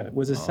 Yeah,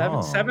 was it 7?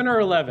 Oh. 7 or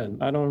 11?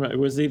 I don't remember. It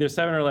was either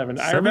 7 or 11.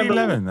 I remember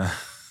 7-Eleven.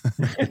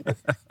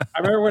 I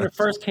remember when it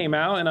first came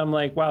out, and I'm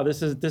like, wow,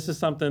 this is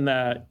something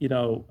that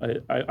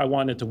I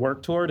wanted to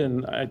work toward,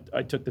 and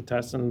I took the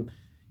test, and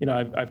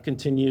I've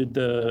continued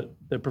the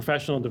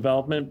professional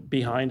development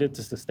behind it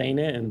to sustain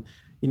it, and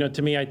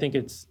to me, I think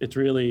it's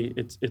really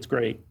it's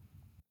great.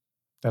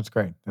 That's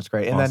great. That's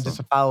great. And then Awesome. just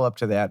a follow up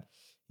to that,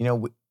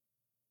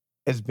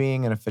 as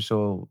being an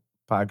official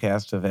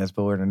podcast of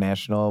ASBO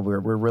International, we're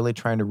really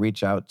trying to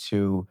reach out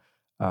to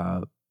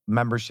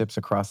memberships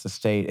across the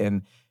state,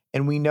 and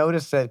we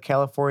noticed that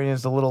California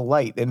is a little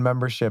light in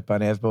membership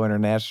on ASBO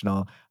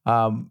International.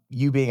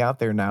 You being out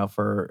there now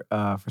for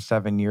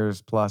 7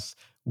 years plus,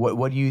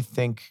 what do you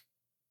think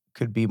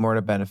could be more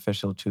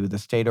beneficial to the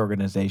state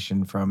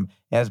organization from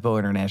ASBO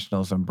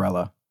International's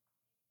umbrella?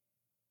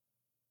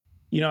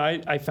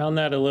 I found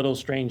that a little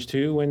strange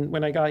too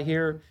when I got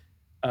here.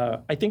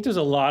 I think there's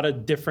a lot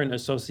of different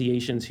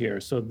associations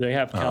here. So they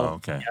have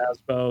California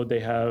ASBO, they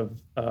have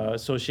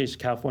Association of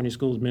California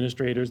School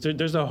Administrators.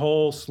 There's a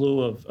whole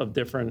slew of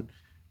different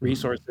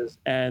resources.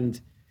 And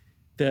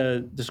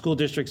the school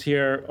districts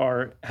here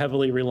are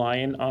heavily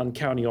reliant on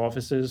county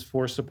offices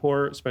for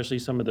support, especially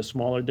some of the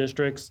smaller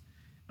districts.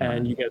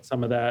 And you get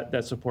some of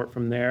that support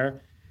from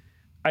there.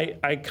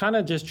 I kind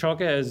of just chalk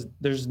it as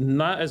there's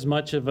not as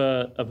much of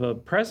a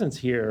presence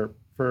here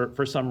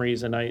for some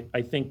reason.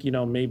 I think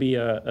maybe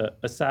a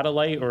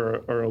satellite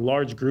or a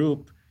large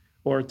group,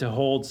 or to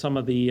hold some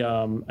of the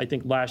I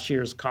think last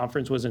year's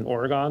conference was in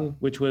Oregon,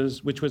 which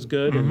was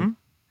good, and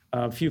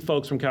a few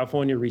folks from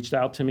California reached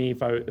out to me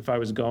if I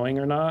was going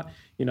or not.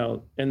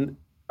 And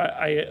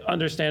I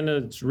understand that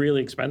it's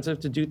really expensive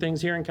to do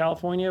things here in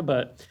California,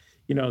 but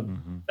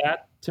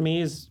that to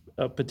me is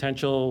a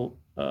potential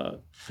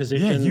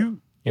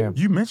position. Yeah, Yeah.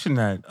 You mentioned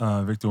that,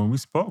 Victor, when we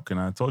spoke, and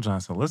I told you, I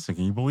said, listen,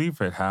 can you believe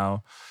it?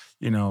 How,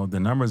 the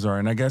numbers are.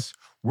 And I guess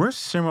we're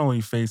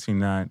similarly facing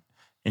that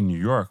in New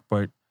York.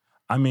 But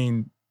I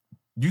mean,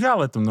 you got to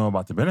let them know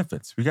about the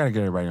benefits. We got to get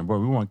everybody on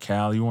board. We want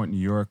Cali, we want New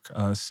York.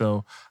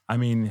 So, I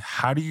mean,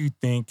 how do you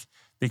think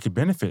they could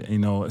benefit?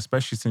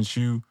 Especially since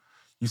you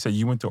said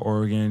you went to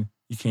Oregon,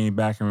 you came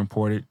back and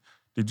reported.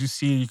 Did you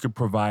see you could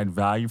provide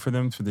value for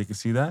them so they could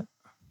see that?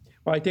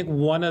 Well, I think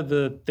one of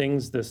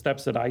the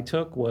steps that I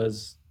took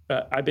was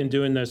I've been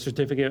doing the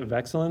Certificate of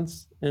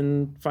Excellence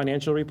in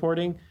financial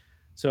reporting.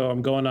 So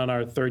I'm going on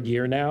our 3rd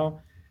year now.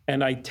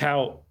 And I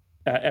tout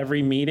at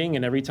every meeting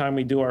and every time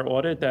we do our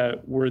audit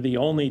that we're the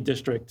only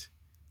district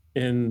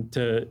in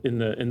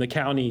the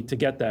county to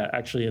get that,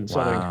 actually, in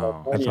Southern Wow.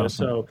 California. That's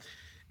awesome. So,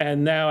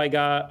 and now I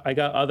got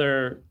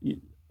other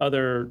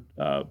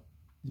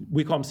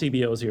we call them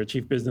CBOs here,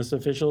 chief business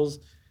officials,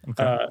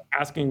 Okay.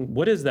 asking,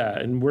 what is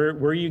that? And where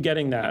are you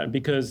getting that?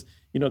 Because,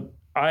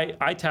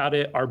 I tout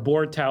it, our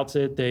board touts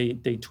it,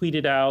 they tweet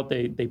it out,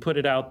 they put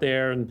it out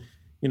there. And,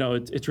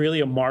 it's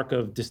really a mark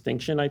of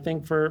distinction, I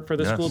think, for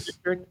the school Yes.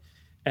 district.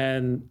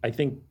 And I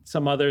think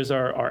some others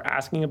are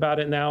asking about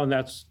it now. And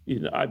that's,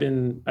 I've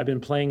been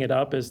playing it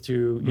up as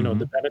to,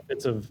 the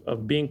benefits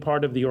of being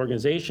part of the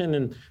organization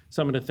and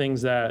some of the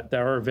things that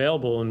are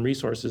available and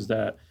resources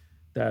that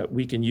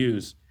we can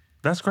use.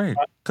 That's great.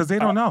 Because they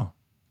don't know.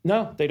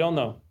 No, they don't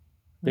know.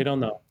 They don't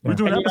know. We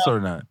do an And, episode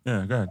on that.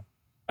 Yeah, go ahead.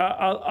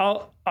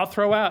 I'll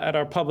throw out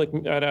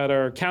at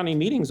our county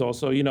meetings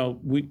also.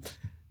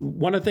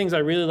 One of the things I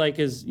really like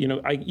is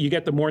you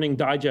get the morning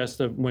digest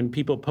of when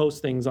people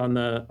post things on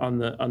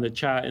the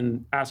chat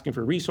and asking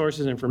for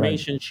resources,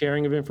 information,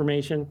 sharing of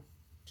information.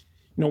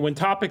 When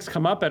topics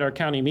come up at our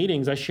county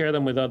meetings, I share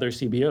them with other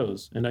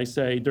CBOs, and I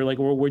say, they're like,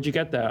 "Well, where'd you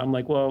get that?" I'm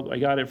like, "Well, I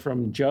got it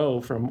from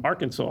Joe from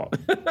Arkansas."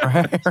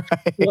 Right.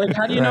 They're like,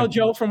 "How do you know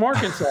Joe from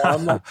Arkansas?"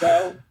 I'm like,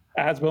 "Well,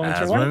 ASBO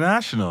Asthma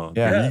International.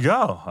 Yeah. There you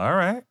go. All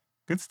right.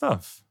 Good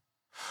stuff.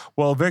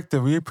 Well,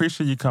 Victor, we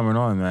appreciate you coming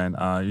on,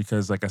 man,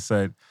 because like I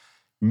said,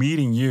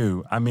 meeting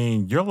you, I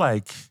mean, you're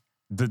like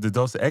the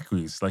Dos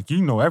Equis. Like,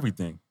 you know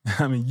everything.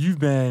 I mean, you've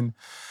been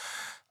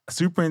a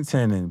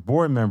superintendent,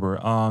 board member.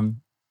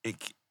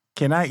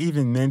 Can I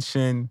even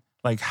mention,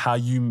 like, how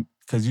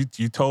because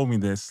you told me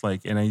this,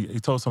 like, and you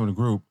told some of the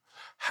group,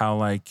 how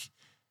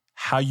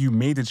you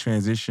made the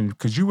transition,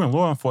 because you were in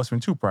law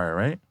enforcement too prior,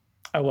 right?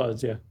 I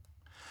was, yeah.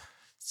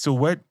 So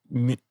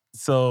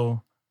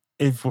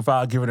if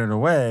without giving it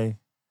away,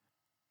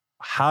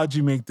 how'd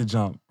you make the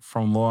jump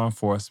from law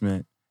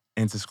enforcement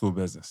into school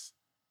business?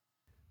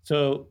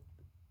 So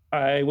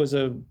I was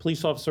a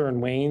police officer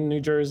in Wayne,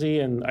 New Jersey,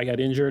 and I got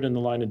injured in the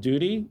line of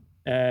duty.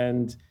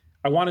 And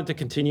I wanted to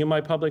continue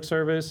my public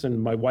service.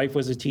 And my wife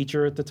was a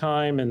teacher at the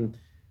time. And,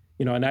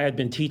 and I had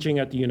been teaching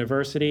at the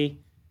university.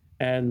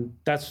 And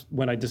that's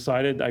when I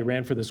decided I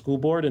ran for the school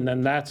board. And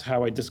then that's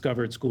how I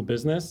discovered school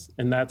business.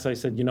 And I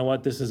said, you know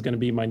what, this is going to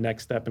be my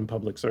next step in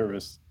public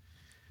service.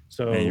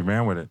 So And you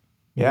ran with it.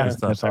 Yeah, Good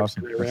stuff. that's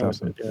awesome. That's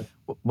awesome.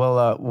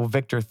 Well,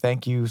 Victor,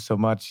 thank you so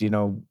much.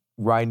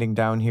 Winding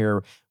down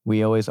here,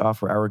 we always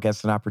offer our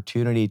guests an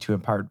opportunity to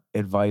impart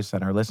advice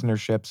on our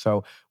listenership.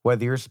 So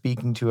whether you're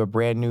speaking to a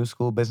brand new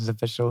school business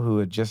official who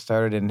had just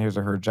started in his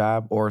or her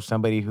job, or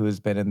somebody who has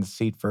been in the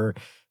seat for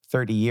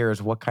 30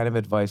 years, what kind of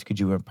advice could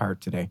you impart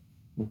today?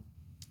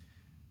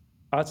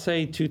 I'd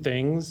say 2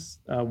 things.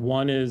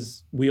 One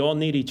is we all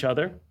need each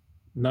other.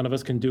 None of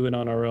us can do it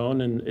on our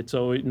own. And it's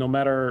always, no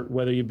matter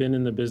whether you've been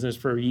in the business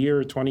for a year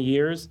or 20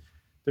 years,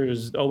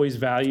 there's always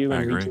value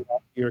in reaching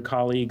out to your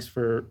colleagues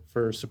for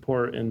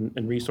support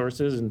and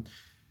resources. And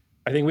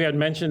I think we had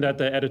mentioned at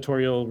the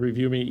editorial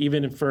review meeting,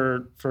 even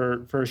for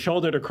a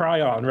shoulder to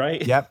cry on,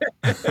 right? Yep.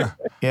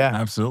 Yeah.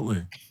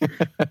 Absolutely.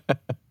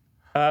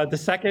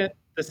 The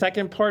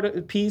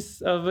second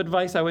piece of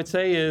advice I would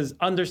say is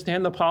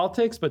understand the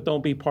politics, but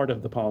don't be part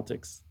of the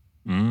politics.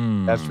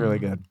 That's really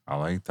good. I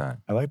like that.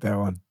 I like that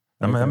one.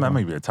 That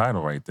may be a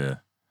title right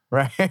there.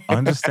 Right.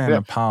 Understand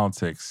the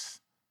politics,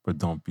 but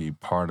don't be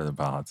part of the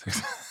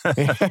politics.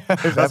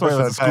 That's That's why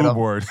it's a school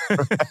board.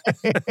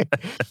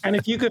 And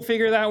if you could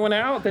figure that one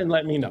out, then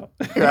let me know.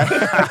 Good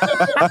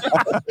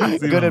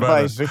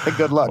advice.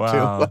 Good luck,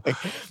 Wow. too.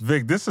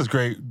 Vic, this is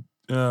great.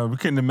 We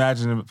couldn't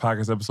imagine a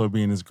podcast episode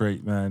being this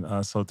great,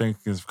 man. So thank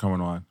you for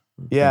coming on.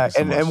 Yeah,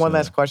 Thank you so and much, one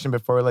last question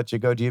before we let you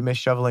go. Do you miss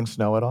shoveling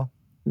snow at all?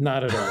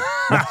 Not at all.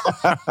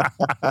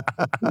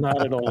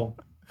 Not at all.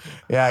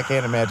 Yeah, I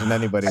can't imagine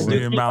anybody I would. See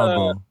you in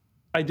Malibu.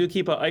 I do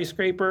keep an ice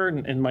scraper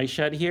in my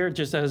shed here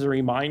just as a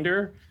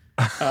reminder.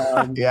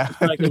 Yeah.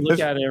 So I can look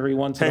at it every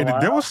once in a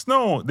while. There was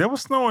snow. There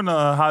was snow in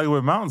the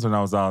Hollywood Mountains when I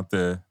was out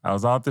there. I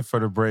was out there for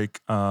the break.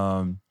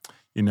 I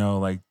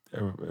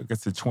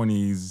guess the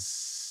 20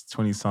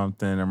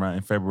 something around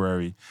in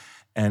February,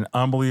 and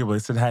unbelievable.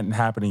 It said it hadn't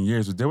happened in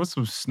years, but there was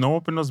some snow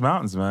up in those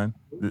mountains, man.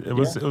 It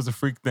was a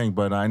freak thing.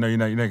 But I know you're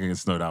not gonna get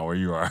snow down where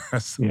you are.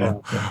 So, Yeah.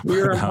 We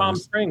were in Palm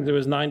Springs. It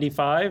was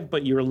 95,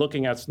 but you were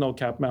looking at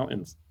snow-capped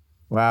mountains.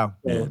 Wow.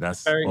 Yeah,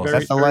 that's Very, awesome.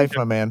 That's the very life,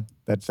 my man.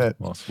 That's it.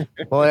 Awesome.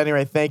 Well,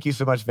 anyway, thank you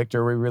so much,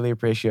 Victor. We really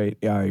appreciate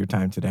your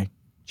time today.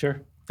 Sure.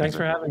 Thanks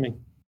for having me.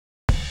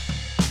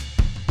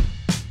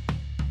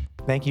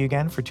 Thank you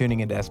again for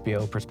tuning into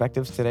SBO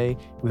Perspectives today.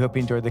 We hope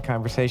you enjoyed the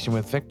conversation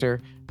with Victor.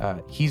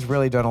 He's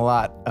really done a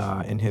lot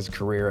in his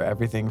career,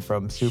 everything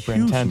from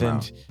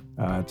superintendent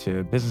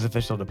to business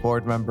official to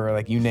board member,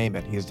 like you name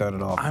it, he's done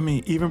it all. I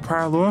mean, even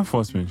prior law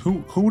enforcement,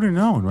 who would have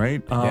known,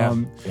 right?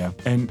 Yeah.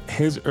 And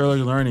his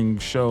early learning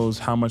shows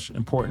how much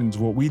importance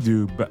what we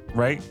do,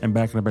 right? And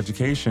backing up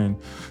education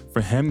for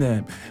him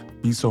to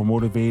be so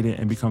motivated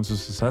and become so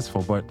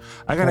successful. But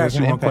I got to ask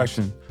you one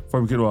question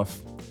before we get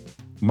off.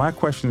 My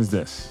question is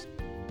this.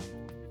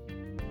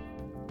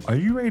 Are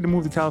you ready to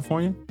move to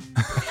California?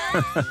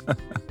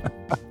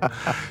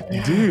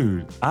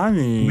 Dude, I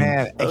mean,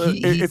 Man,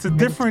 it's a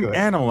different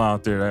animal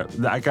out there.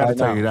 I got to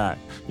tell you that.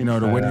 You know,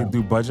 the way they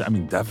do budget, I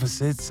mean,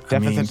 deficit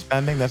spending,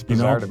 that's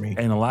bizarre to me.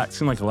 And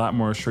seem like a lot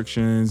more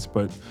restrictions,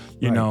 but,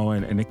 you know,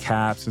 and the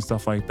caps and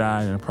stuff like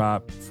that, and the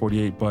Prop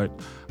 48. But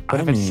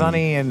if it's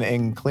sunny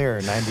and clear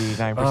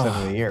 99%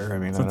 of the year, I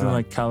mean, something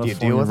like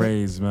California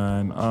rays,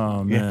 man.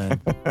 Oh,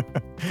 man.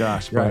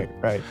 Gosh.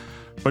 Right.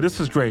 But this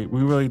was great.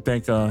 We really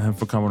thank him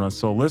for coming on.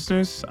 So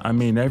listeners, I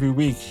mean, every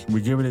week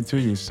we're giving it to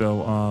you.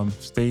 So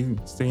stay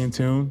in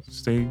tune.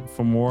 Stay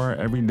for more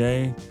every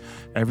day,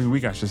 every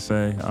week, I should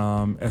say.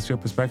 SBO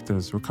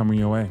Perspectives, we're coming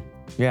your way.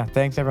 Yeah,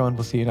 thanks everyone.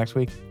 We'll see you next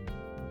week.